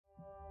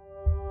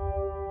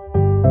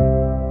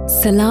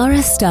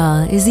Solara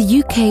Starr is a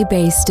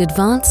UK-based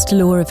advanced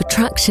law of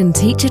attraction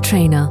teacher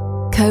trainer,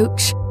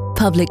 coach,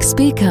 public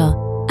speaker,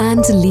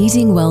 and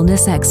leading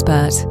wellness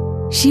expert.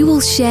 She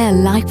will share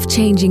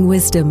life-changing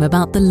wisdom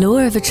about the law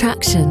of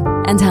attraction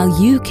and how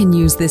you can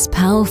use this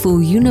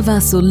powerful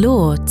universal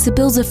law to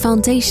build a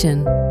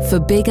foundation for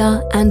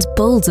bigger and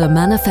bolder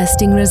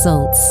manifesting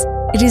results.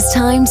 It is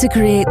time to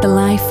create the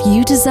life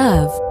you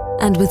deserve,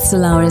 and with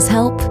Solara's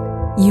help,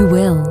 you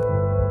will.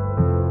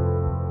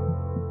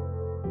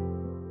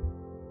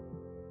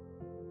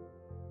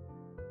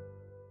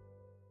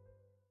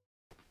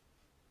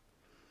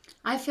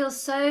 I feel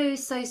so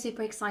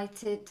super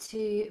excited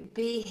to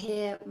be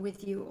here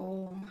with you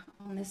all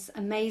on this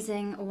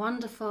amazing,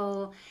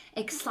 wonderful,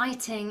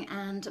 exciting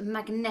and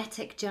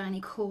magnetic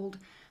journey called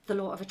the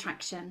Law of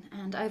Attraction.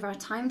 And over our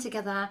time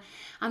together,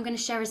 I'm going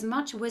to share as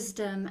much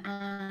wisdom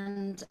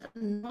and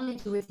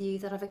knowledge with you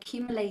that I've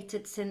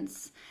accumulated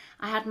since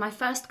I had my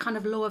first kind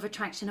of Law of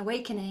Attraction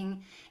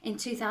awakening in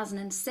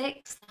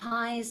 2006. The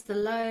highs, the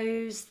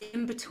lows, the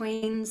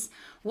in-betweens,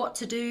 what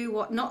to do,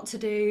 what not to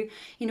do,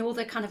 you know, all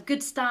the kind of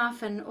good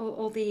stuff and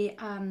all the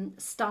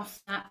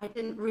stuff that I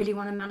didn't really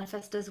want to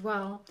manifest as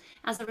well.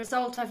 As a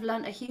result, I've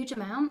learned a huge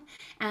amount,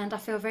 and I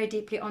feel very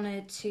deeply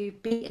honored to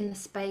be in the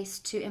space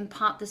to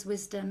impart this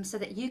wisdom so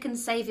that you can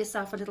save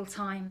yourself a little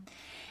time.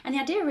 And the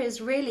idea is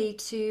really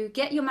to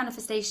get your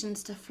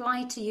manifestations to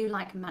fly to you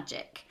like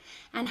magic.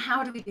 And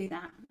how do we do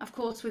that? Of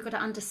course, we've got to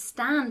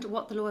understand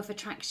what the law of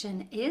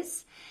attraction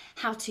is,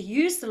 how to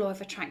use the law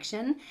of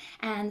attraction,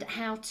 and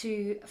how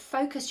to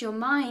focus your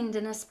mind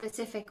in a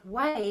specific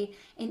way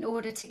in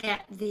order to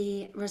get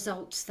the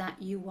results that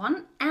you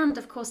want, and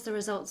of course the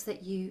results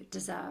that you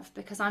deserve,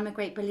 because I'm a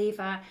great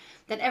believer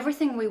that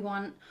everything we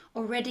want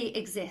already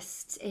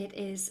exists. It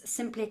is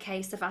simply a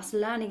case of us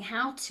learning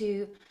how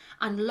to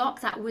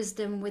unlock that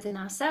wisdom within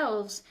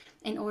ourselves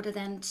in order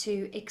then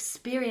to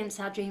experience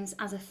our dreams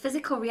as a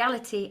physical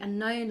reality and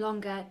no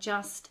longer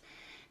just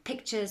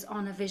pictures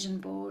on a vision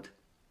board.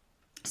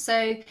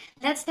 So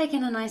let's take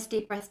in a nice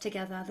deep breath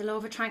together. The law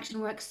of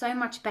attraction works so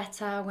much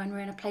better when we're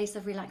in a place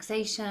of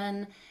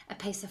relaxation, a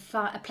place of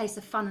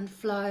fun and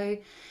flow,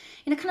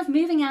 you know, kind of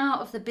moving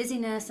out of the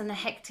busyness and the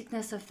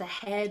hecticness of the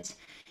head.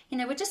 You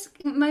know, we're just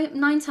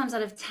 9 times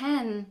out of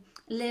 10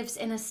 lives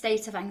in a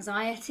state of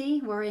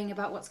anxiety, worrying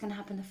about what's going to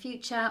happen in the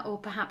future, or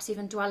perhaps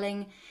even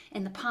dwelling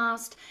in the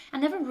past,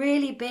 and never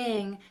really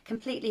being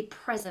completely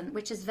present,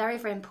 which is very,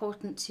 very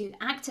important to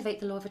activate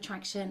the law of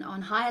attraction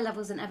on higher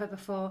levels than ever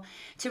before,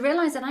 to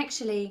realize that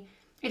actually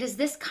it is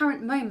this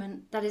current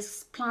moment that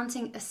is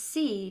planting a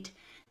seed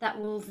that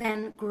will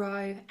then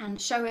grow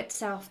and show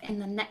itself in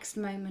the next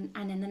moment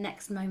and in the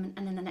next moment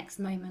and in the next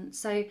moment.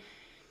 So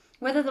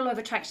whether the law of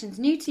attraction is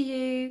new to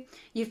you,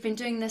 you've been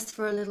doing this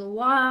for a little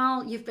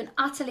while, you've been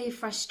utterly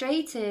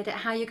frustrated at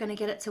how you're going to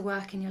get it to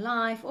work in your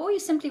life, or you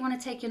simply want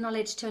to take your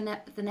knowledge to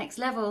the next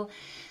level,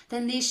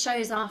 then these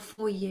shows are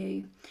for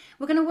you.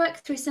 We're going to work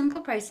through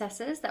simple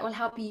processes that will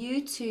help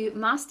you to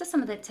master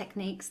some of the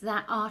techniques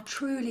that are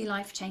truly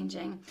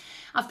life-changing.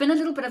 I've been a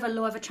little bit of a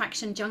law of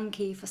attraction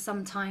junkie for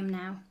some time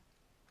now.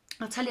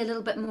 I'll tell you a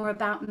little bit more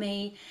about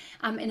me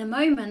in a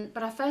moment,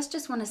 but I first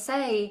just want to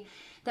say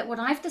that what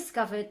I've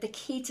discovered, the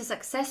key to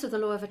success with the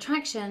law of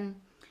attraction,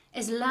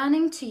 is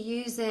learning to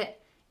use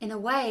it in a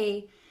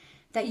way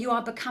that you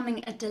are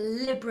becoming a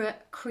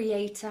deliberate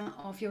creator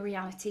of your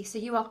reality. So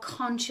you are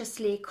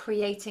consciously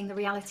creating the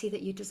reality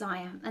that you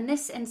desire. And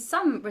this, in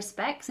some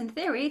respects, in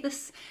theory,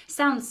 this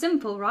sounds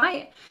simple,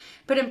 right?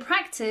 But in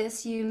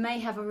practice, you may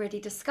have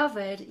already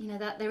discovered, you know,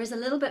 that there is a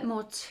little bit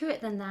more to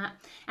it than that.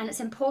 And it's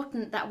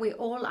important that we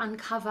all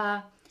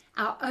uncover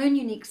our own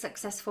unique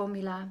success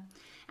formula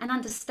and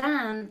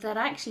understand that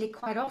actually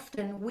quite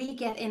often we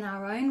get in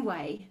our own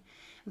way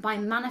by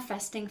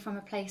manifesting from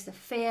a place of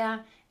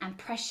fear and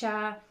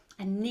pressure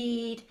and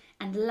need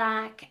and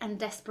lack and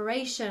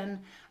desperation,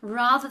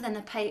 rather than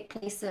a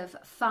place of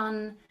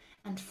fun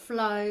and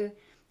flow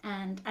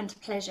and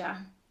pleasure.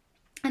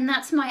 And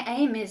that's my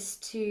aim, is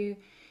to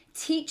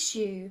teach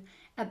you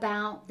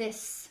about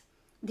these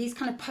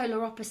kind of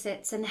polar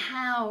opposites, and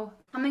how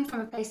coming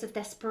from a place of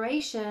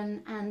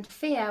desperation and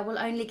fear will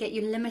only get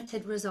you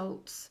limited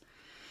results.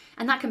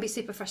 And that can be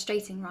super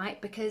frustrating,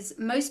 right? Because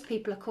most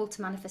people are called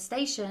to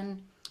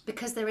manifestation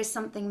because there is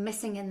something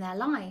missing in their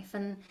life.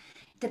 And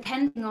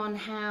depending on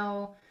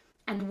how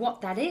and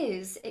what that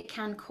is, it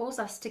can cause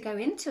us to go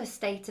into a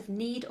state of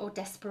need or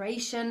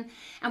desperation,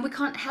 and we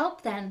can't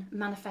help then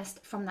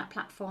manifest from that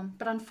platform.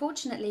 But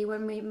unfortunately,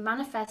 when we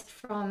manifest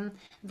from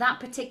that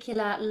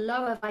particular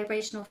lower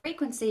vibrational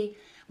frequency,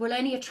 we'll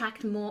only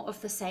attract more of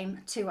the same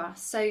to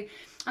us. So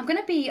I'm going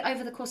to be,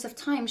 over the course of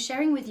time,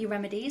 sharing with you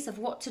remedies of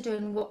what to do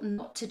and what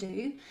not to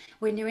do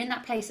when you're in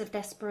that place of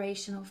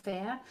desperation or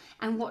fear,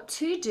 and what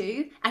to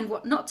do and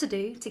what not to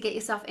do to get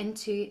yourself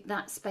into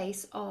that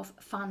space of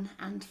fun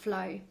and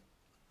flow.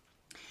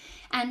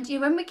 And you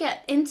know, when we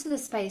get into the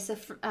space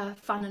of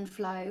fun and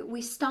flow,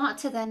 we start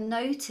to then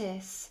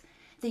notice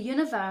the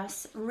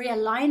universe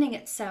realigning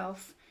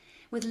itself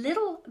with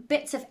little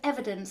bits of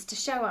evidence to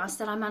show us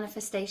that our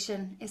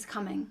manifestation is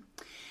coming.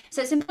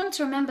 So it's important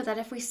to remember that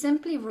if we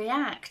simply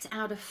react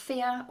out of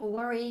fear or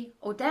worry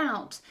or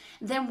doubt,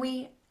 then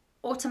we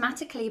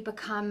automatically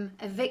become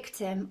a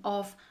victim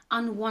of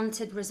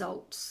unwanted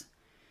results.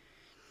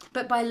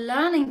 But by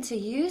learning to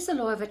use the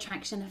law of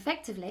attraction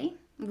effectively,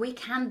 we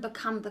can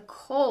become the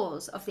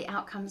cause of the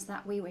outcomes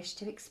that we wish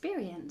to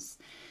experience.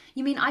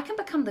 You mean I can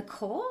become the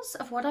cause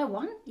of what I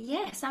want?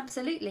 Yes,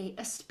 absolutely,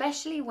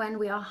 especially when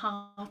we are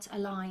heart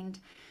aligned.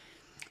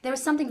 There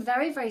is something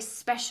very, very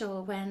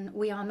special when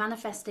we are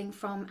manifesting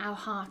from our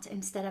heart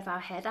instead of our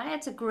head.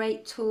 It's a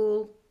great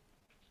tool.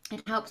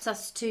 It helps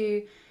us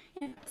to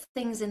put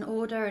things in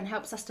order and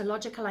helps us to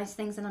logicalize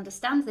things and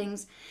understand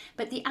things.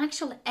 But the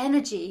actual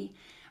energy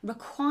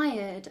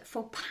required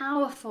for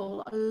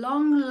powerful,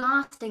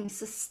 long-lasting,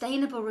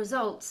 sustainable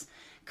results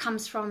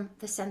comes from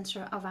the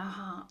center of our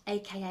heart,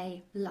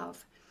 aka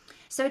love.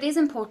 So it is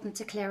important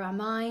to clear our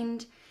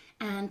mind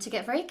and to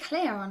get very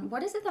clear on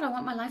what is it that I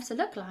want my life to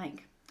look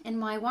like. In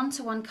my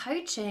one-to-one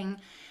coaching,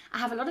 I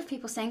have a lot of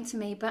people saying to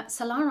me, but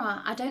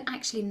Solara, I don't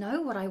actually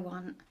know what I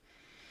want.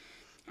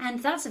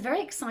 And that's a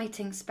very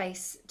exciting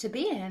space to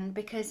be in,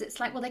 because it's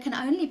like, well, there can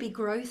only be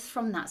growth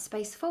from that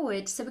space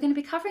forward. So we're going to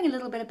be covering a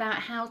little bit about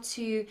how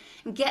to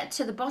get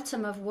to the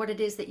bottom of what it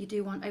is that you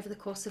do want over the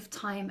course of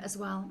time as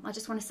well. I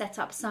just want to set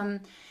up some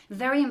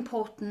very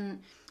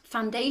important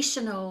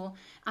foundational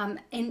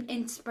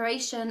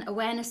inspiration,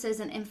 awarenesses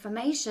and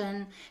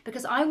information,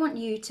 because I want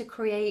you to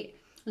create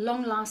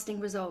long-lasting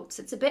results.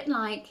 It's a bit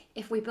like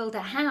if we build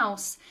a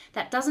house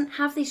that doesn't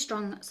have these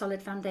strong,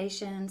 solid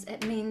foundations,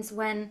 it means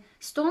when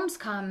storms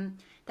come,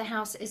 the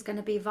house is going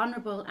to be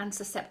vulnerable and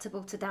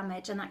susceptible to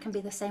damage. And that can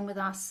be the same with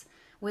us,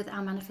 with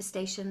our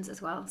manifestations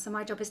as well. So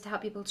my job is to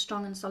help you build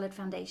strong and solid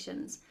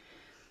foundations.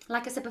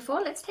 Like I said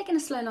before, let's take in a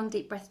slow, long,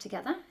 deep breath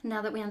together.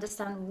 Now that we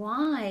understand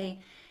why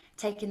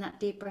taking that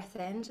deep breath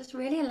in, just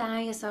really allow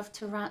yourself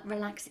to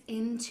relax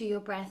into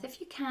your breath.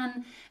 If you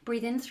can,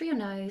 breathe in through your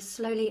nose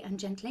slowly and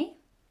gently.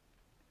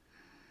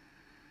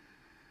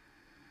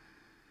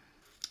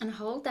 And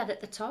hold that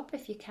at the top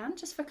if you can,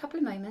 just for a couple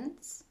of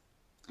moments.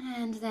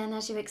 And then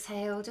as you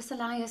exhale, just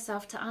allow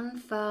yourself to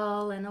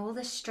unfurl, and all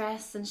the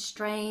stress and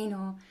strain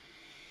or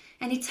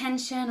any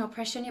tension or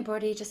pressure in your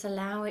body, just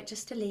allow it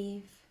just to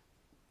leave.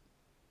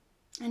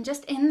 And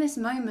just in this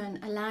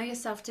moment, allow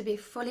yourself to be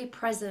fully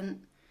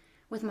present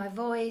with my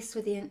voice,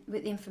 with the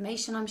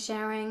information I'm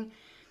sharing,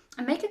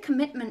 and make a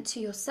commitment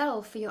to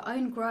yourself for your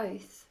own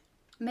growth.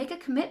 Make a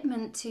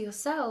commitment to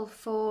yourself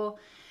for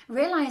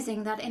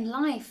realizing that in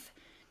life,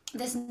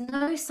 there's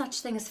no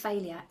such thing as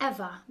failure,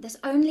 ever. There's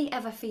only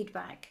ever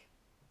feedback.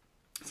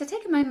 So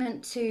take a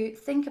moment to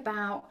think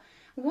about,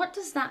 what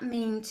does that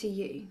mean to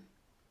you?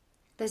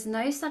 There's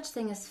no such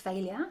thing as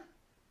failure.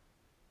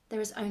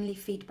 There is only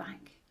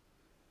feedback.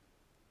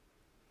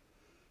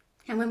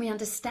 And when we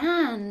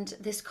understand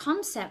this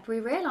concept, we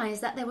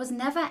realize that there was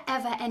never,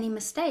 ever any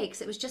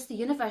mistakes. It was just the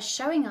universe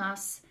showing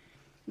us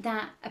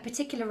that a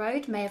particular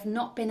road may have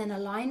not been in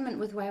alignment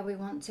with where we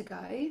want to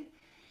go.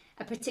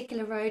 A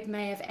particular road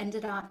may have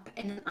ended up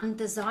in an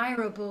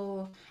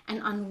undesirable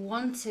and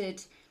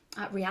unwanted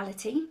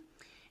reality.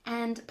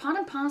 And part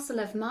and parcel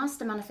of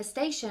master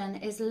manifestation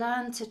is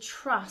learn to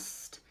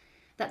trust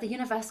that the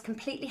universe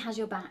completely has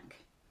your back.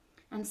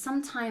 And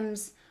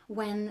sometimes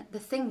when the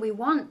thing we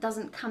want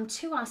doesn't come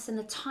to us in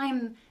the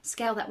time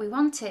scale that we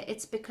want it,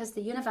 it's because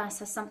the universe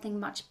has something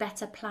much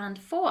better planned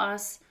for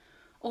us,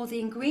 or the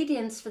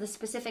ingredients for the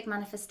specific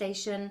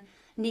manifestation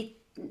need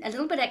a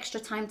little bit extra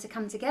time to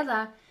come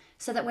together,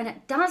 so that when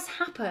it does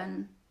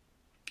happen,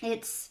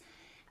 it's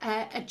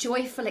a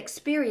joyful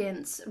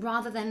experience,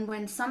 rather than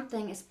when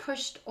something is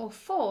pushed or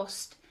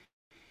forced,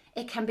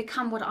 it can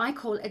become what I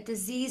call a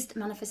diseased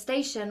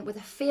manifestation with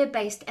a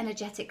fear-based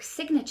energetic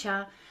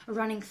signature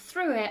running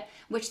through it,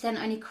 which then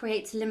only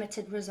creates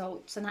limited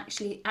results, and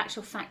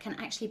actual fact can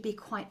actually be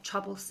quite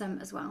troublesome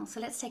as well. So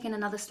let's take in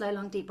another slow,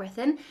 long, deep breath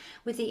in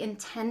with the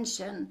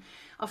intention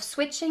of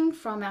switching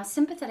from our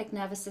sympathetic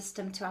nervous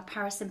system to our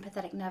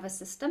parasympathetic nervous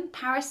system.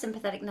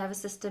 Parasympathetic nervous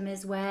system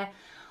is where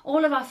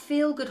all of our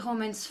feel-good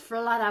hormones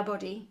flood our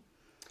body.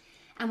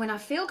 And when our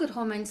feel-good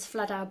hormones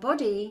flood our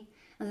body,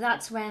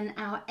 that's when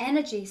our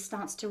energy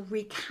starts to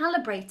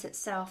recalibrate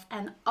itself,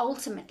 and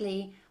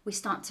ultimately we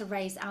start to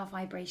raise our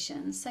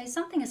vibrations. So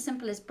something as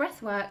simple as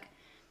breath work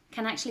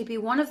can actually be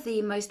one of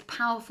the most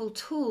powerful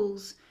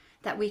tools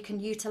that we can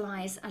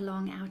utilize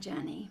along our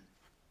journey.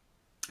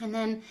 And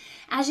then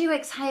as you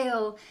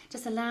exhale,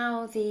 just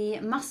allow the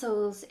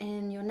muscles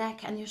in your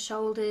neck and your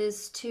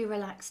shoulders to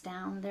relax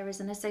down. There is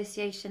an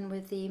association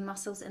with the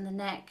muscles in the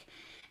neck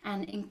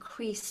and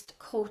increased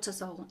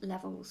cortisol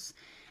levels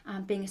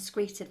being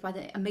excreted by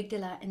the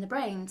amygdala in the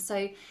brain. So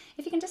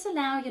if you can just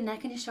allow your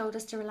neck and your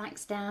shoulders to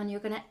relax down, you're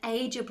going to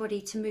aid your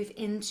body to move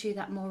into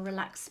that more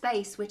relaxed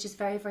space, which is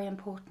very, very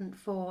important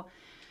for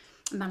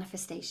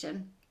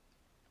manifestation.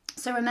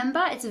 So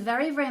remember, it's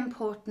very, very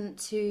important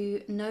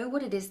to know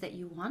what it is that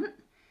you want,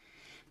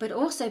 but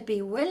also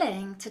be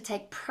willing to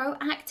take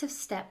proactive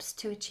steps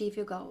to achieve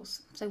your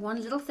goals. So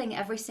one little thing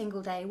every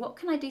single day. What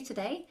can I do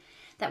today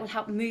that will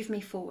help move me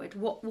forward?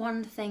 What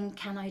one thing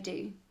can I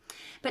do?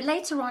 But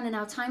later on in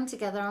our time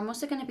together, I'm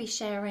also going to be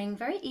sharing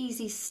very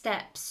easy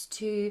steps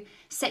to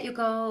set your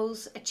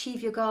goals,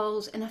 achieve your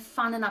goals in a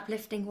fun and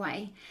uplifting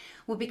way.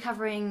 We'll be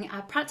covering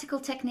practical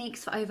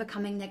techniques for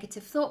overcoming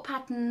negative thought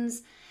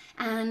patterns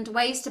and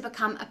ways to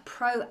become a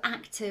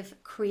proactive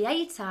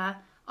creator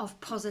of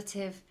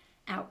positive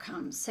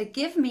outcomes. So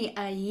give me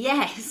a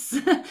yes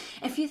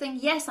if you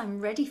think, yes,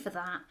 I'm ready for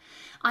that.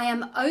 I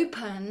am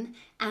open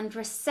and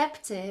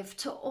receptive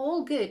to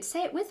all good.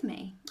 Say it with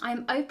me. I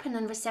am open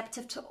and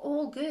receptive to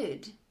all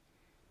good.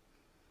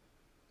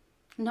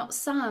 Not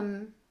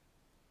some,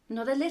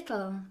 not a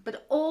little,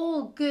 but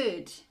all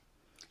good.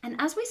 And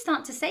as we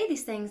start to say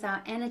these things,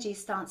 our energy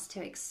starts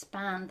to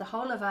expand. The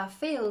whole of our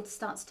field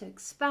starts to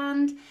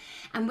expand.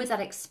 And with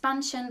that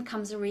expansion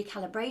comes a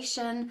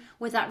recalibration.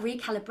 With that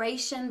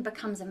recalibration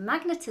becomes a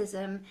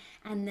magnetism.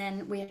 And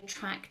then we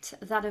attract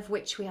that of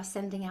which we are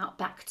sending out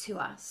back to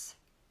us.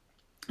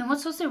 And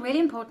what's also really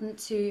important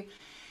to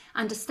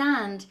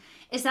understand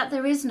is that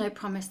there is no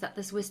promise that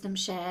this wisdom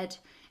shared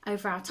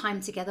over our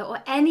time together or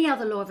any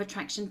other law of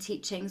attraction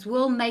teachings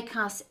will make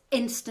us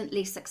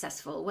instantly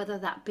successful, whether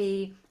that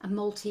be a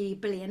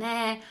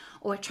multi-billionaire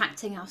or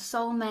attracting our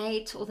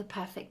soulmate or the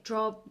perfect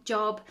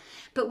job.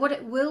 But what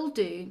it will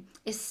do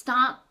is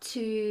start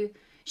to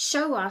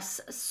show us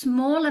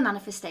smaller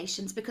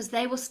manifestations because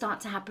they will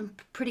start to happen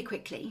pretty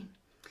quickly.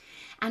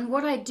 And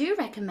what I do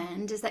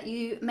recommend is that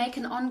you make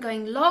an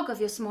ongoing log of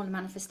your smaller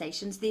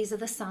manifestations. These are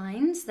the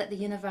signs that the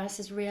universe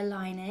is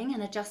realigning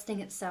and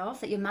adjusting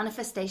itself, that your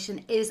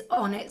manifestation is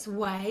on its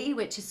way,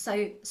 which is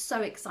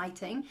so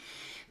exciting.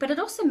 But it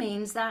also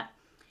means that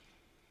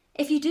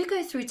if you do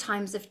go through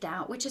times of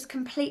doubt, which is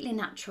completely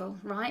natural,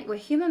 right? We're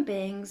human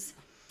beings.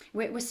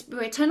 We're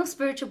eternal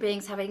spiritual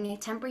beings having a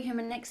temporary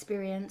human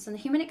experience, and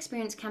the human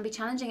experience can be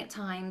challenging at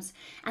times.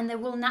 And there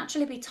will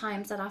naturally be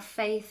times that our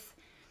faith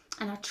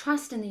and our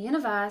trust in the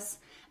universe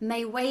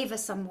may waver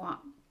somewhat.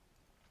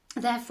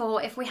 Therefore,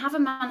 if we have a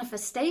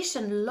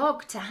manifestation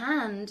log to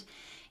hand,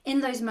 in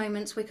those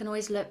moments we can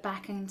always look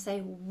back and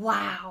say,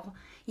 wow,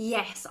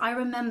 yes, I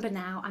remember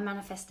now I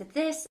manifested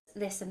this,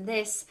 this and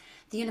this.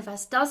 The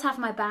universe does have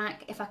my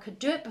back. If I could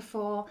do it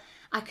before,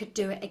 I could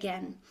do it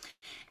again.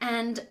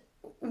 And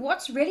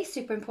what's really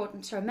super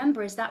important to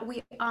remember is that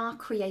we are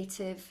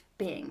creative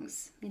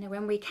beings. You know,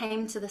 when we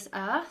came to this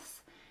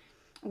earth,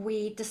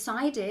 we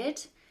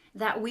decided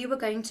that we were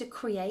going to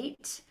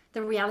create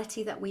the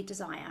reality that we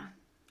desire.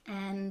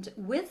 And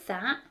with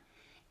that,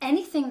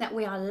 anything that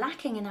we are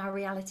lacking in our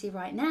reality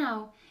right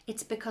now,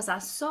 it's because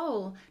our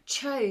soul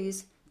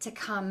chose to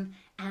come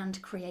and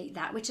create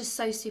that, which is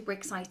so super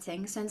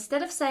exciting. So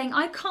instead of saying,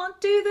 I can't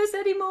do this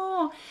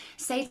anymore,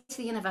 say to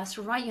the universe,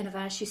 right,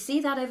 universe, you see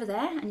that over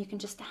there? And you can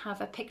just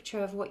have a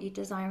picture of what you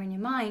desire in your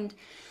mind.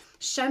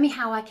 Show me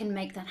how I can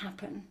make that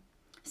happen.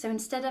 So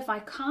instead of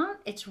I can't,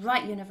 it's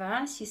right,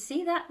 universe, you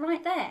see that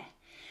right there?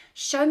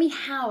 Show me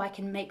how I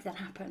can make that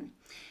happen.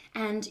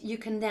 And you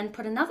can then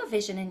put another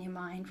vision in your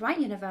mind, right,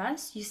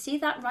 universe? You see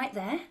that right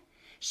there?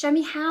 Show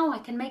me how I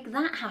can make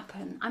that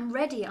happen. I'm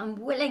ready. I'm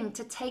willing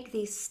to take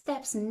these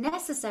steps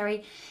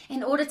necessary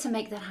in order to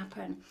make that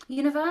happen.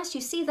 Universe,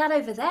 you see that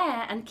over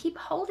there, and keep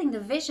holding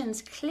the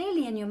visions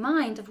clearly in your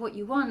mind of what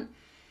you want.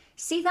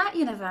 See that,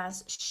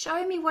 universe?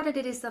 Show me what it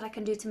is that I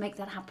can do to make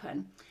that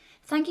happen.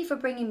 Thank you for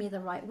bringing me the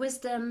right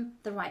wisdom,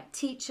 the right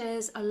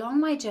teachers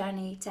along my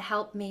journey to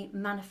help me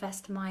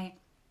manifest my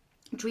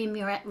dream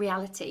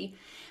reality.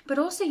 But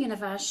also,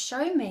 universe,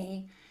 show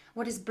me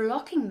what is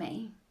blocking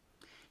me.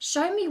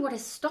 Show me what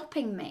is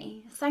stopping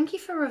me. Thank you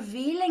for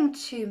revealing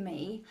to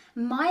me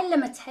my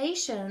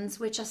limitations,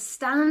 which are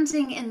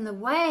standing in the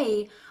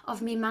way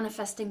of me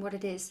manifesting what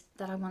it is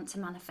that I want to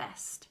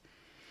manifest.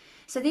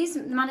 So these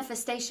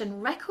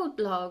manifestation record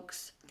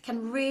logs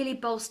can really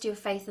bolster your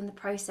faith in the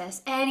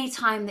process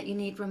anytime that you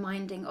need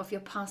reminding of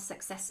your past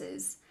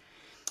successes.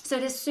 So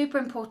it is super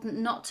important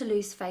not to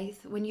lose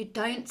faith when you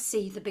don't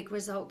see the big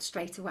results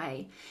straight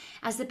away,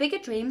 as the bigger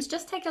dreams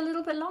just take a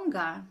little bit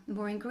longer,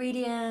 more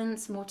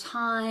ingredients, more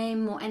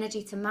time, more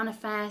energy to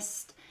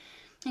manifest.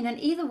 And then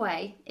either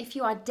way, if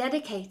you are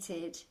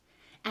dedicated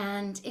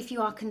and if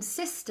you are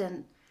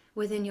consistent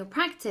within your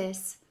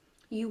practice,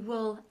 you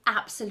will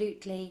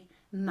absolutely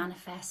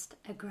manifest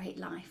a great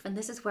life. And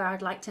this is where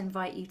I'd like to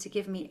invite you to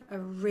give me a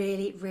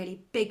really, really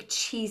big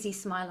cheesy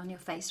smile on your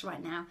face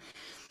right now.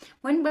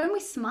 When we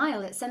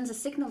smile, it sends a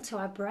signal to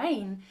our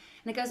brain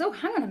and it goes, oh,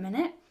 hang on a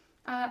minute.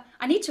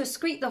 I need to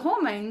excrete the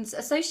hormones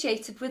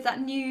associated with that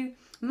new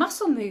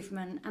muscle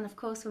movement. And of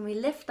course, when we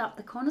lift up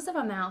the corners of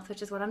our mouth,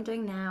 which is what I'm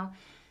doing now,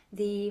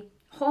 the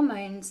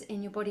hormones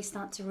in your body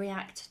start to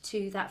react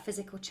to that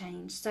physical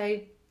change. So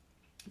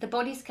the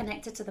body's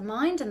connected to the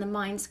mind and the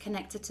mind's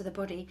connected to the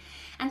body.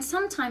 And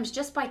sometimes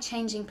just by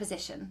changing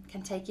position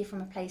can take you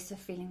from a place of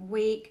feeling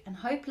weak and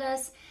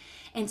hopeless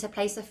into a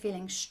place of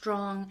feeling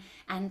strong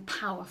and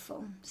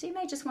powerful. So you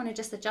may just want to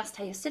just adjust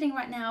how you're sitting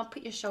right now,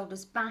 put your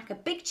shoulders back, a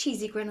big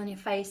cheesy grin on your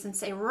face, and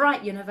say,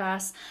 right,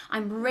 universe,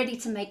 I'm ready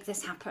to make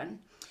this happen.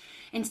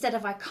 Instead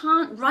of I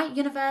can't, right,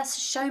 universe,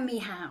 show me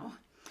how.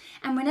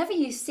 And whenever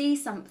you see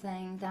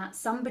something that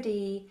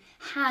somebody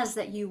has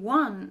that you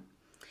want,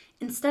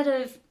 instead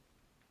of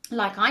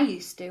like I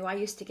used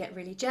to get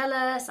really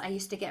jealous, I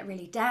used to get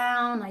really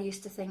down, I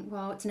used to think,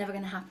 well, it's never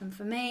going to happen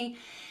for me.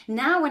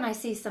 Now when I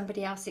see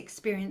somebody else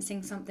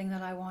experiencing something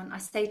that I want, I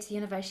say to the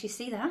universe, you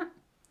see that?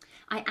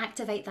 I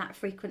activate that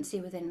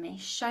frequency within me.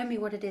 Show me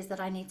what it is that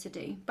I need to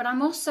do. But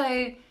I'm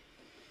also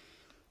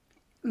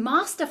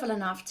masterful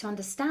enough to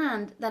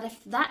understand that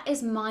if that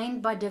is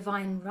mine by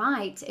divine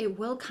right, it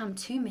will come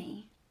to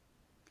me.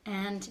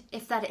 And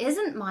if that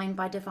isn't mine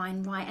by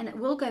divine right, and it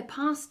will go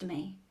past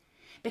me,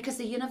 because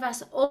the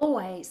universe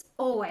always,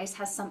 always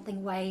has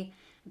something way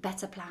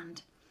better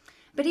planned.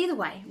 But either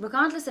way,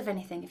 regardless of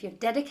anything, if you're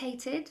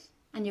dedicated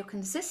and you're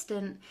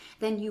consistent,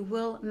 then you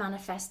will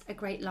manifest a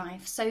great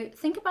life. So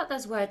think about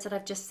those words that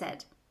I've just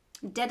said: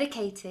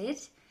 dedicated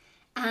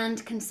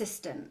and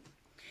consistent.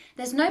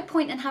 There's no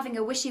point in having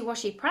a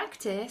wishy-washy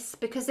practice,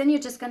 because then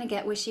you're just going to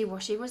get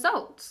wishy-washy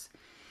results.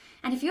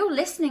 And if you're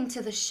listening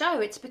to the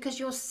show, it's because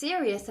you're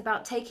serious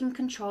about taking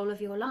control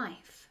of your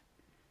life.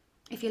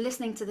 If you're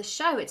listening to the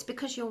show, it's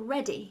because you're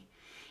ready.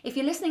 If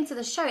you're listening to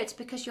the show, it's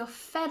because you're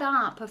fed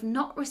up of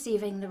not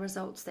receiving the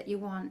results that you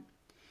want.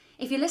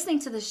 If you're listening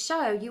to the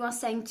show, you are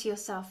saying to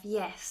yourself,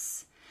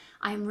 yes,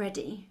 I'm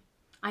ready.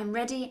 I'm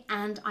ready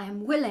and I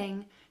am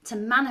willing to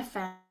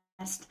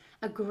manifest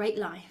a great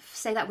life.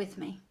 Say that with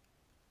me.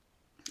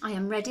 I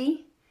am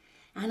ready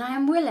and I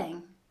am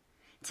willing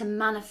to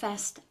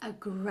manifest a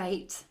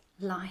great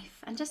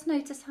life. And just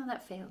notice how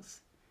that feels.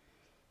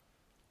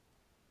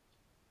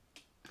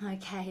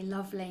 Okay,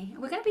 lovely.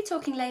 We're going to be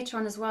talking later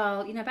on as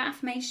well, about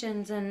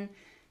affirmations. And,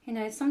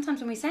 sometimes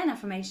when we say an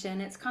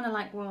affirmation, it's kind of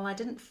like, well, I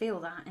didn't feel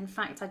that. In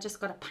fact, I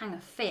just got a pang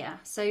of fear.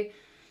 So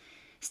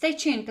stay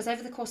tuned, because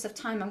over the course of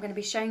time, I'm going to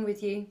be sharing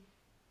with you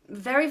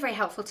very, very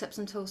helpful tips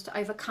and tools to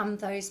overcome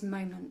those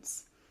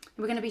moments.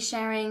 We're going to be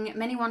sharing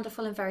many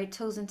wonderful and varied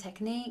tools and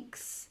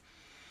techniques.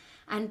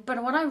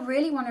 But what I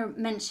really want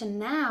to mention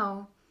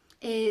now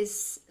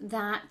is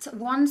that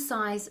one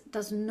size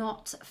does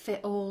not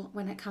fit all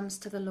when it comes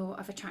to the law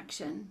of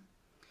attraction.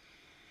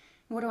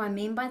 What do I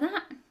mean by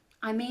that?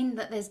 I mean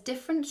that there's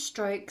different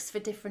strokes for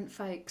different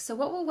folks. So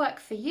what will work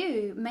for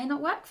you may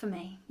not work for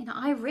me.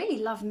 I really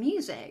love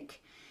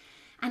music,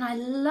 and I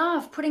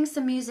love putting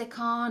some music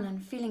on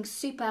and feeling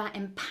super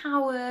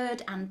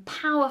empowered and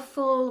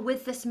powerful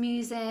with this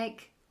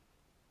music.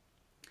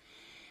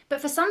 But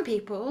for some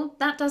people,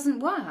 that doesn't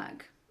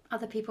work.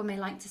 Other people may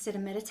like to sit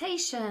in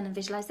meditation and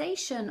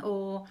visualization,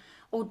 or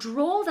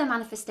draw their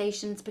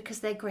manifestations because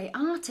they're great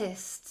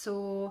artists,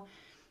 or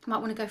might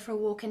want to go for a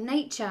walk in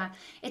nature.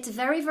 It's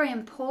very, very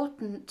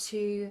important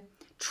to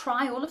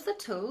try all of the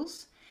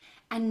tools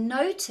and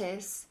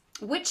notice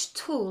which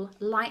tool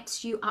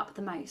lights you up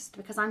the most,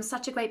 because I'm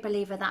such a great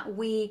believer that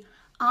we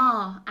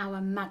are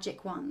our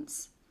magic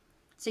wands.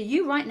 So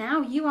you right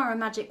now, you are a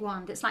magic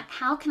wand. It's like,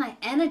 how can I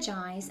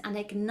energize and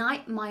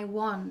ignite my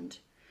wand?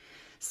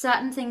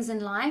 Certain things in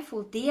life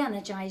will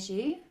de-energize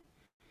you.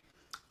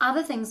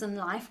 Other things in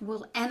life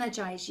will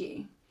energize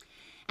you.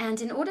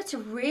 And in order to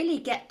really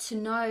get to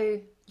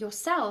know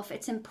yourself,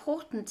 it's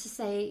important to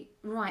say,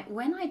 right,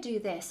 when I do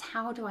this,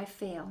 how do I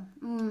feel?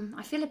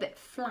 I feel a bit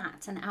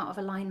flat and out of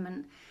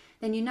alignment.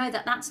 Then you know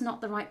that that's not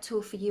the right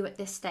tool for you at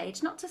this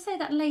stage. Not to say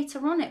that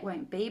later on it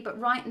won't be, but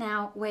right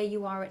now where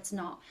you are, it's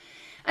not.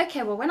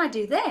 Okay, well, when I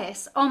do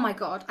this, oh my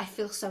God, I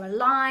feel so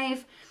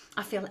alive.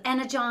 I feel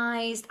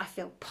energized, I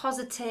feel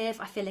positive,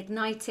 I feel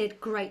ignited.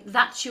 Great,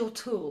 that's your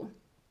tool.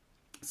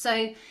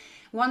 So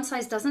one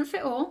size doesn't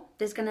fit all.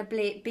 There's going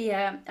to be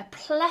a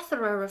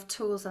plethora of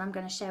tools that I'm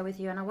going to share with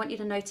you, and I want you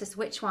to notice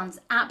which ones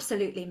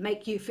absolutely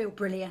make you feel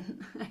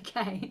brilliant.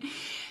 Okay,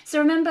 so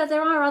remember,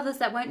 there are others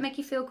that won't make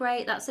you feel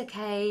great. That's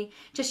okay.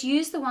 Just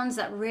use the ones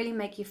that really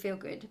make you feel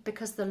good,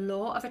 because the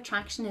law of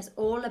attraction is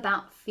all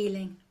about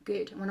feeling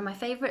good. One of my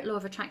favorite law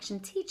of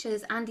attraction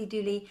teachers, Andy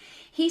Dooley,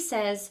 he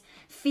says,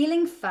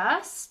 feeling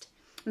first,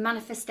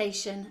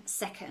 manifestation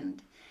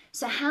second.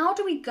 So how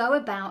do we go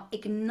about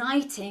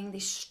igniting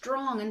these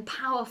strong and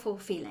powerful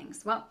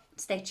feelings? Well,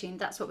 stay tuned.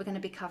 That's what we're going to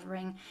be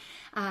covering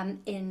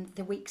in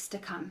the weeks to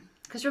come.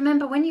 Because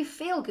remember, when you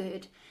feel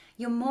good,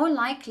 you're more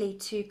likely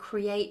to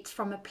create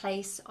from a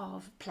place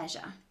of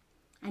pleasure.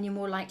 And you're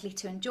more likely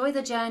to enjoy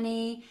the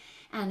journey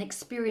and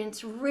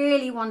experience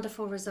really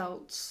wonderful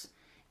results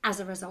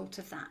as a result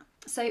of that.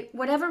 So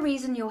whatever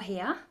reason you're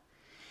here,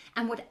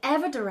 and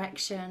whatever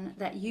direction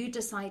that you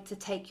decide to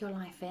take your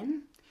life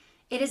in,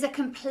 it is a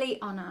complete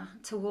honor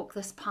to walk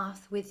this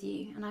path with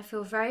you. And I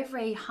feel very,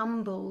 very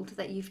humbled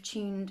that you've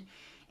tuned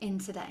in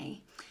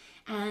today.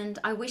 And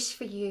I wish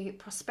for you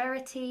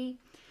prosperity.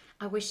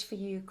 I wish for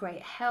you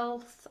great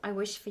health. I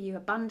wish for you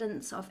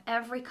abundance of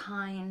every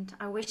kind.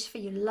 I wish for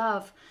you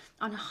love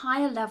on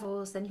higher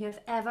levels than you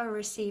have ever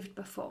received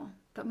before.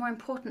 But more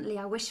importantly,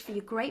 I wish for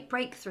you great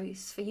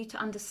breakthroughs, for you to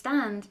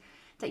understand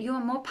that you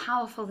are more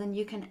powerful than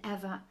you can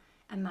ever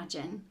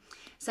imagine.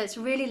 So it's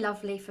really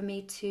lovely for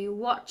me to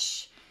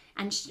watch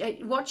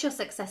your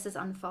successes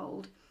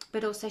unfold,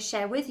 but also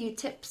share with you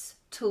tips,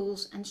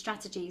 tools, and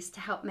strategies to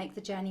help make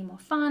the journey more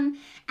fun,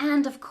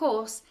 and of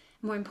course,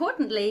 more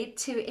importantly,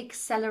 to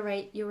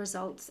accelerate your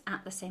results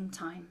at the same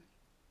time.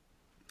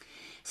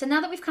 So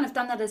now that we've kind of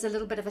done that as a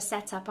little bit of a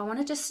setup, I want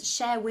to just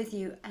share with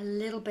you a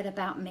little bit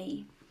about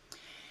me.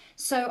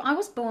 So I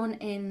was born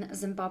in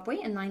Zimbabwe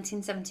in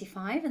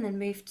 1975 and then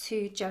moved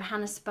to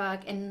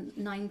Johannesburg in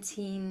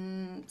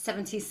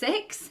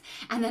 1976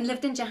 and then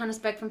lived in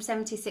Johannesburg from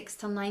 76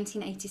 till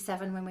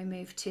 1987 when we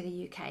moved to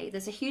the UK.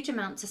 There's a huge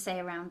amount to say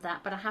around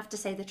that, but I have to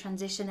say the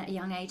transition at a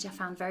young age I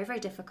found very, very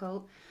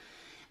difficult.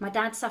 My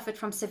dad suffered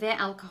from severe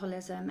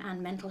alcoholism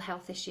and mental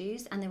health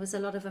issues, and there was a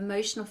lot of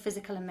emotional,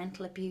 physical and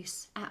mental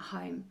abuse at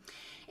home.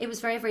 It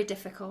was very, very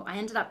difficult. I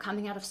ended up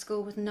coming out of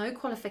school with no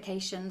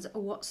qualifications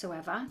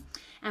whatsoever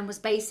and was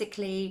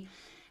basically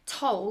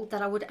told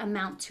that I would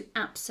amount to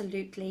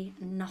absolutely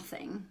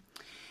nothing.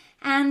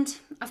 And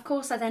of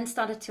course, I then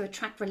started to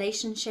attract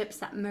relationships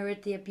that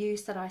mirrored the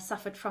abuse that I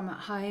suffered from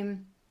at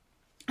home.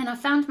 And I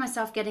found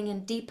myself getting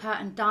in deeper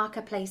and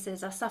darker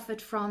places. I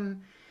suffered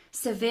from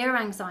severe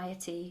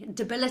anxiety,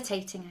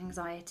 debilitating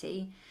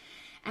anxiety,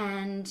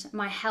 and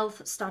my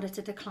health started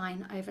to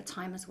decline over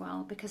time as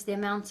well, because the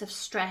amount of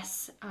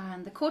stress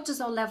and the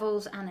cortisol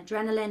levels and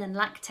adrenaline and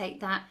lactate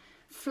that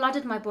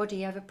flooded my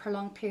body over a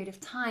prolonged period of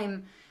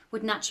time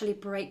would naturally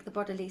break the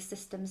bodily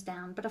systems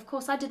down. But of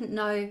course I didn't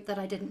know that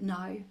I didn't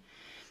know.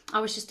 I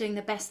was just doing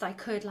the best I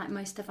could, like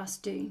most of us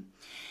do.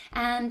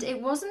 And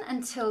it wasn't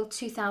until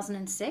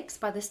 2006,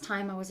 by this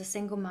time I was a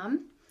single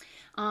mum,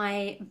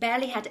 I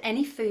barely had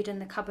any food in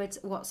the cupboards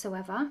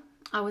whatsoever.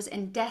 I was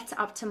in debt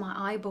up to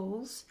my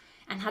eyeballs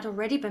and had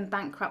already been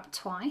bankrupt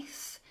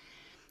twice.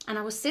 And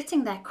I was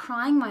sitting there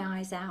crying my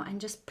eyes out and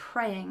just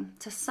praying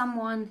to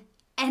someone,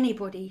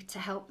 anybody, to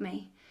help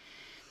me.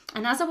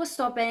 And as I was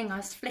sobbing, I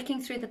was flicking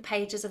through the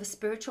pages of a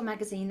spiritual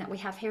magazine that we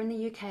have here in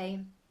the UK,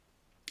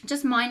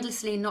 just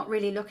mindlessly not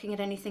really looking at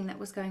anything that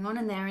was going on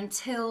in there,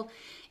 until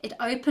it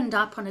opened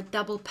up on a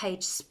double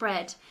page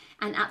spread.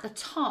 And at the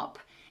top,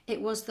 it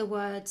was the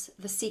words,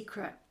 The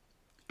Secret.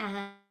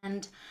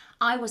 And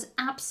I was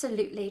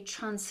absolutely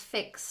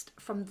transfixed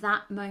from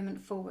that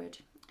moment forward.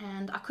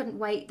 And I couldn't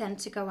wait then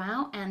to go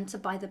out and to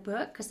buy the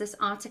book, because this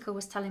article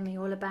was telling me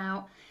all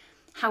about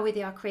how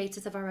we are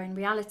creators of our own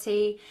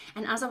reality.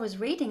 And as I was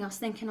reading, I was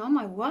thinking, oh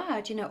my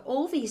word,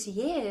 all these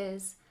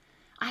years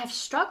I have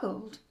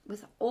struggled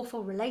with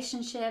awful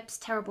relationships,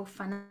 terrible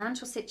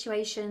financial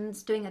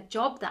situations, doing a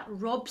job that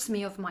robs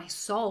me of my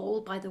soul,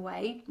 by the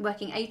way,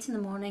 working 8 in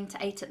the morning to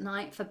 8 at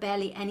night for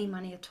barely any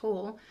money at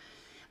all.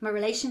 My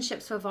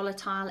relationships were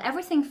volatile.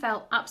 Everything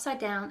felt upside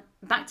down,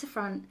 back to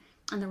front,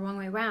 and the wrong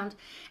way around.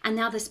 And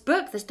now this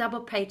book, this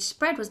double page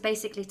spread, was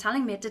basically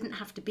telling me it didn't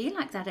have to be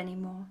like that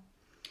anymore.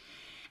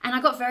 And I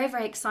got very,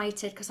 very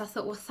excited, because I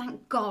thought, well,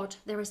 thank God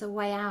there is a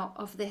way out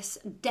of this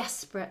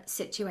desperate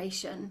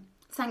situation.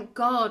 Thank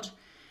God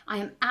I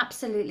am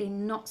absolutely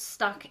not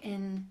stuck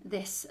in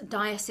this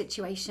dire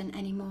situation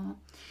anymore.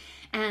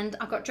 And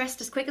I got dressed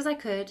as quick as I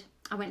could.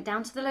 I went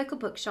down to the local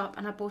bookshop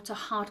and I bought a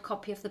hard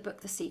copy of the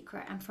book, The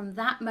Secret. And from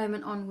that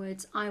moment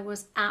onwards, I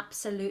was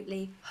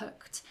absolutely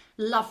hooked.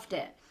 Loved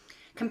it.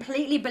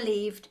 Completely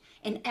believed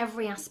in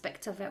every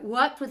aspect of it.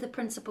 Worked with the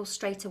principles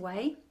straight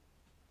away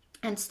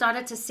and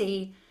started to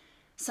see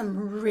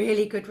some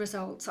really good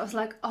results. I was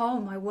like,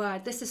 oh my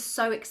word, this is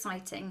so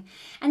exciting.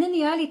 And in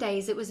the early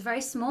days, it was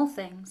very small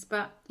things,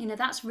 but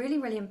that's really,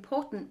 really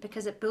important,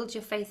 because it builds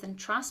your faith and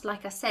trust,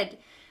 like I said,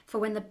 for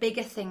when the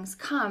bigger things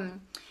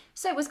come.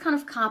 So it was kind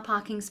of car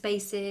parking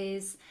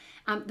spaces,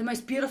 the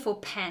most beautiful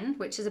pen,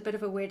 which is a bit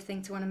of a weird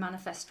thing to want to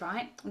manifest,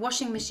 right?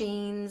 Washing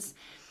machines,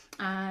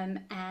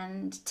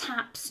 and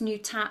taps, new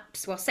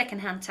taps, well,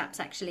 secondhand taps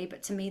actually,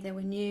 but to me they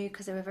were new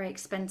because they were very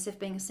expensive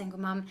being a single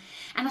mum.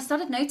 And I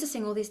started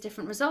noticing all these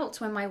different results.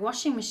 When my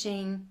washing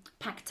machine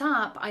packed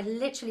up, I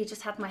literally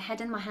just had my head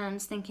in my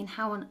hands thinking,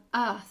 how on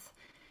earth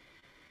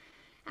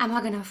am I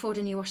going to afford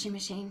a new washing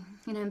machine?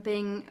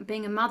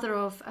 Being a mother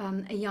of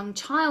a young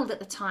child at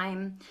the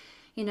time,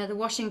 the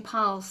washing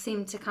pile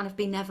seemed to kind of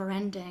be never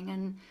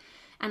ending,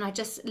 and I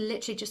just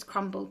literally just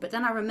crumbled. But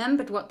then I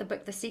remembered what the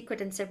book, The Secret,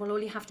 and said, well, all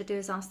you have to do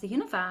is ask the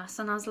universe.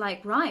 And I was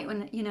like, right,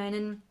 and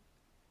in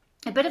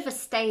a bit of a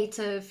state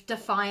of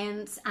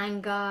defiance,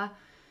 anger,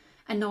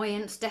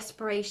 annoyance,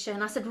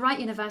 desperation, I said, right,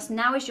 universe,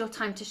 now is your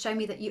time to show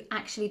me that you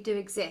actually do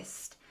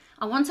exist.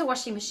 I want a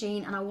washing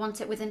machine and I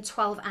want it within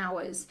 12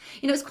 hours.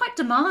 It's quite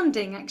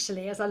demanding,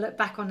 actually, as I look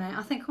back on it.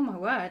 I think, oh my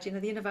word,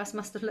 the universe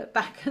must have looked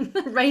back and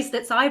raised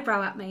its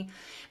eyebrow at me.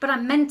 But I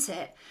meant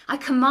it. I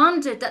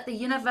commanded that the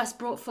universe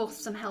brought forth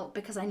some help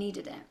because I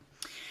needed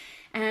it.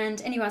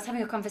 And anyway, I was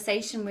having a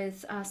conversation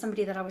with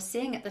somebody that I was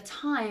seeing at the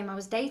time. I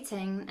was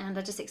dating, and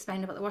I just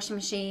explained about the washing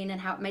machine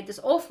and how it made this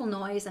awful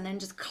noise and then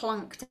just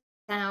clunked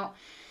out.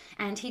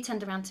 And he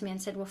turned around to me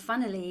and said, well,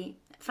 funnily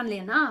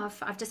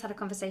enough, I've just had a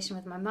conversation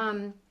with my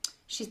mum.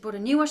 She's bought a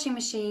new washing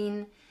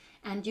machine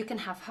and you can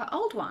have her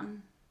old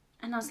one.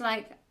 And I was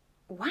like,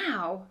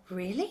 wow,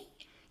 really?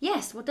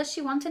 Yes. Well, does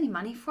she want any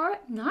money for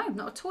it? No,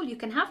 not at all. You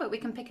can have it. We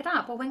can pick it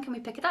up. Well, when can we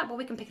pick it up? Well,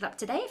 we can pick it up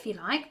today if you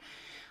like.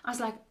 I was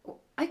like,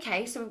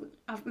 okay, so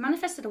I've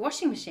manifested a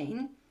washing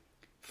machine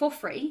for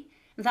free.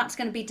 That's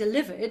going to be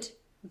delivered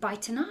by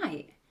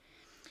tonight.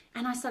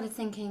 And I started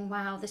thinking,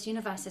 wow, this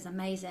universe is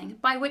amazing.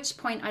 By which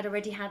point I'd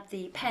already had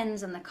the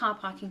pens and the car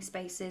parking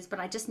spaces, but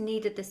I just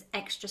needed this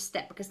extra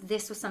step because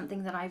this was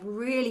something that I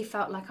really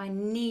felt like I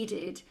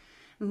needed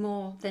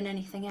more than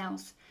anything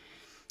else.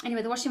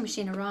 Anyway, the washing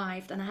machine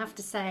arrived, and I have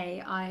to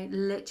say, I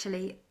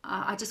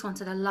just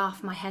wanted to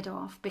laugh my head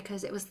off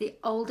because it was the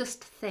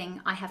oldest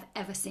thing I have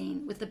ever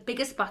seen, with the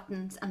biggest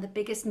buttons and the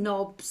biggest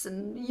knobs.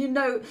 And,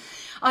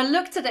 I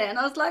looked at it and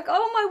I was like,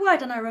 oh my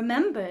word. And I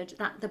remembered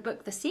that the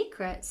book, The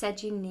Secret,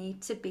 said you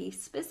need to be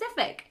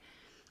specific.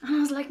 And I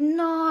was like,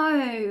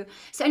 no.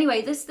 So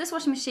anyway, this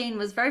washing machine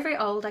was very, very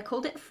old. I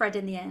called it Fred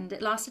in the end.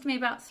 It lasted me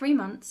about 3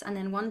 months and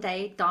then one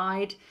day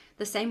died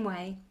the same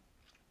way.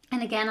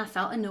 And again, I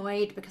felt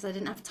annoyed because I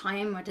didn't have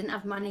time, I didn't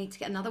have money to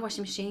get another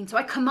washing machine. So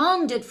I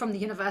commanded from the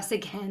universe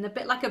again, a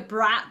bit like a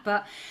brat,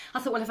 but I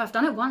thought, well, if I've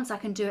done it once, I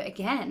can do it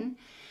again.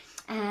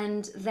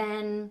 And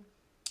then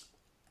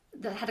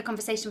I had a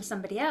conversation with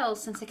somebody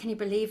else and said, can you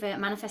believe it? I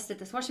manifested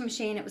this washing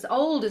machine. It was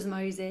old as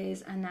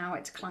Moses and now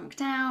it's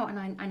clunked out and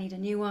I need a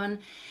new one.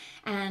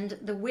 And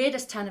the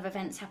weirdest turn of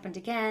events happened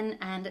again.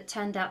 And it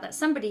turned out that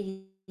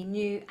somebody he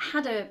knew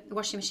had a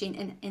washing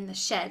machine in the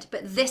shed,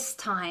 but this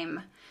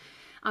time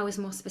I was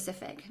more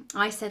specific.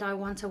 I said, I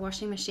want a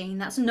washing machine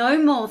that's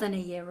no more than a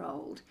year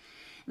old,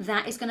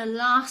 that is going to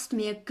last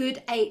me a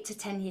good 8 to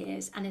 10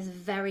 years and is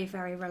very,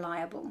 very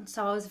reliable.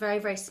 So I was very,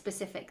 very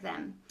specific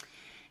then.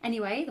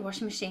 Anyway, the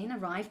washing machine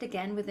arrived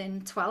again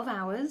within 12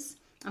 hours.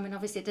 I mean,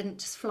 obviously it didn't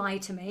just fly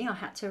to me. I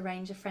had to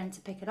arrange a friend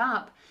to pick it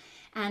up.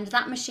 And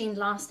that machine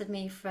lasted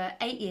me for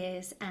 8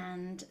 years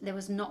and there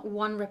was not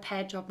one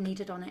repair job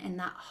needed on it in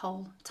that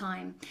whole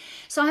time.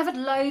 So I have had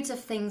loads of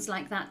things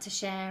like that to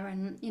share.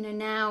 And,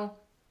 now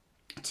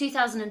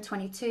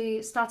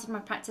 2022, started my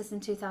practice in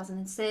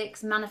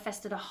 2006,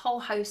 manifested a whole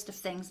host of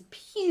things,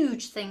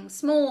 huge things,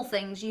 small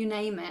things, you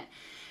name it,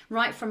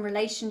 right from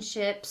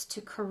relationships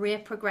to career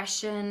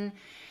progression,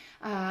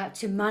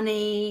 to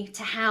money,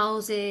 to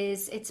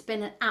houses. It's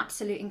been an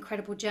absolute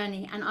incredible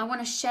journey. And I want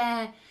to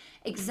share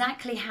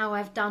exactly how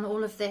I've done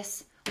all of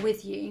this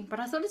with you. But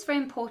I thought it's very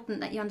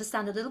important that you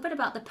understand a little bit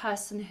about the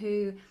person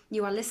who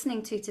you are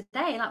listening to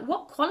today. Like,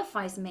 what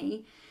qualifies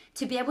me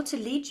to be able to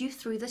lead you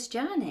through this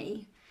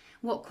journey?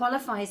 What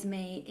qualifies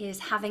me is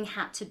having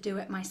had to do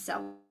it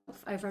myself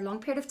over a long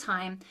period of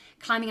time,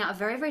 climbing out of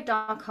very, very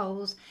dark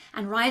holes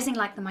and rising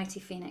like the mighty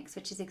phoenix,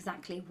 which is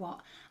exactly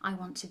what I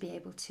want to be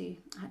able to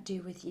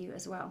do with you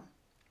as well.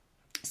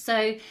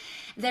 So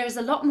there is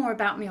a lot more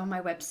about me on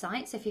my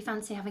website. So if you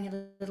fancy having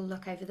a little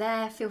look over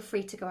there, feel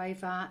free to go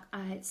over.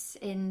 It's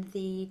in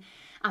the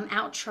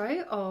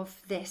outro of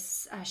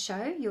this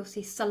show. You'll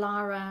see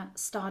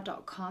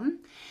solarastar.com.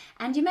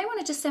 And you may want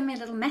to just send me a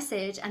little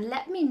message and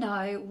let me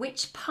know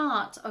which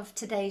part of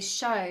today's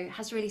show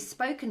has really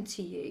spoken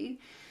to you.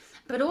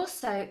 But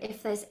also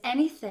if there's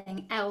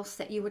anything else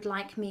that you would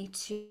like me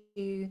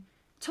to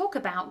talk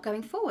about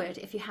going forward.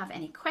 If you have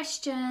any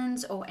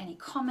questions or any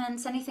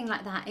comments, anything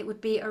like that, it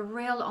would be a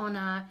real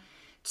honor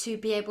to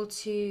be able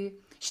to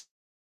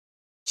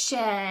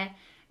share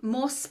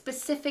more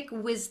specific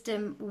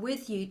wisdom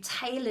with you,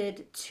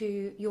 tailored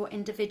to your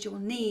individual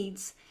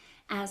needs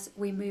as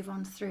we move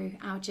on through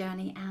our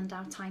journey and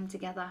our time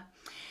together.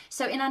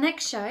 So in our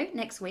next show,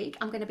 next week,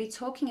 I'm going to be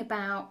talking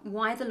about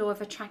why the law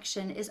of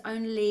attraction is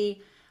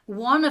only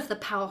one of the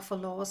powerful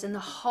laws in the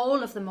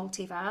whole of the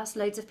multiverse.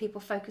 Loads of people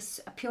focus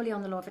purely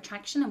on the law of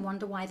attraction and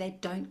wonder why they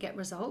don't get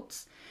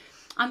results.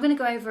 I'm going to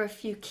go over a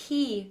few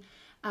key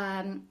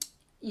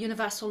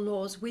universal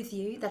laws with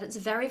you, that it's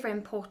very, very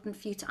important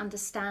for you to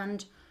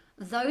understand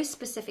those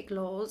specific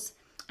laws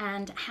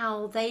and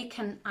how they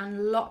can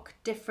unlock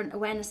different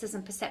awarenesses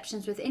and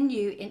perceptions within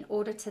you in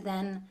order to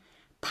then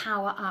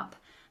power up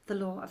the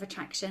law of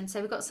attraction.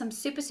 So we've got some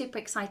super, super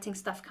exciting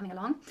stuff coming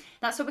along.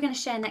 That's what we're going to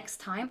share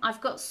next time.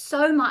 I've got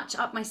so much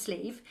up my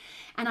sleeve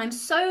and I'm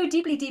so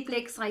deeply, deeply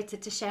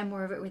excited to share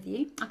more of it with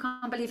you. I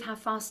can't believe how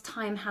fast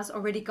time has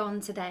already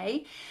gone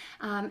today.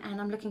 And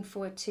I'm looking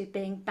forward to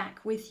being back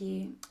with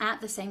you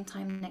at the same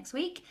time next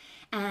week.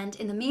 And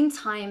in the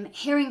meantime,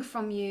 hearing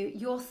from you,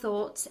 your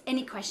thoughts,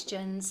 any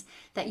questions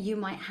that you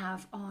might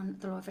have on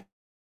the law of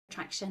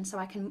attraction, so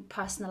I can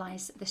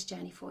personalize this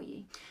journey for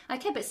you.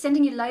 Okay, but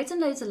sending you loads and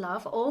loads of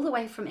love all the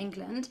way from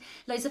England,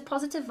 loads of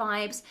positive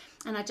vibes,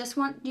 and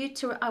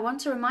I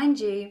want to remind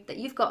you that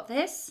you've got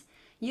this,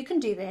 you can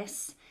do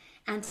this,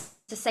 and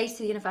to say to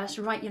the universe,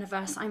 right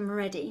universe, I'm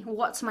ready.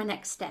 What's my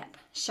next step?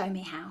 Show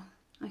me how.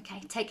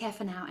 Okay, take care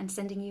for now, and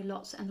sending you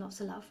lots and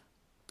lots of love.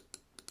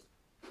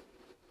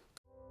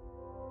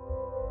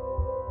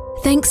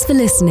 Thanks for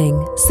listening.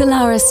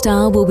 Solara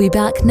Star will be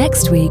back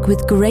next week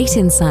with great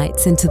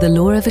insights into the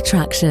law of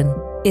attraction.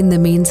 In the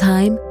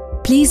meantime,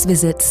 please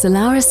visit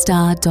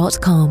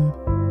solarastar.com.